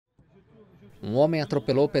Um homem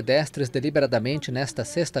atropelou pedestres deliberadamente nesta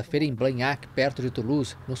sexta-feira em Blagnac, perto de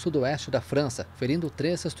Toulouse, no sudoeste da França, ferindo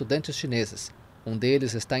 3 estudantes chineses. Um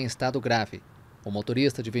deles está em estado grave. O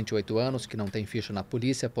motorista de 28 anos, que não tem ficha na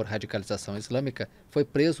polícia por radicalização islâmica, foi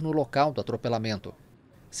preso no local do atropelamento.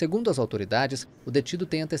 Segundo as autoridades, o detido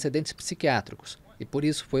tem antecedentes psiquiátricos e por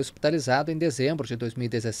isso foi hospitalizado em dezembro de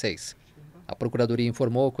 2016. A Procuradoria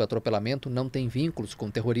informou que o atropelamento não tem vínculos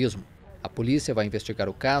com terrorismo. A polícia vai investigar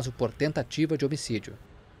o caso por tentativa de homicídio.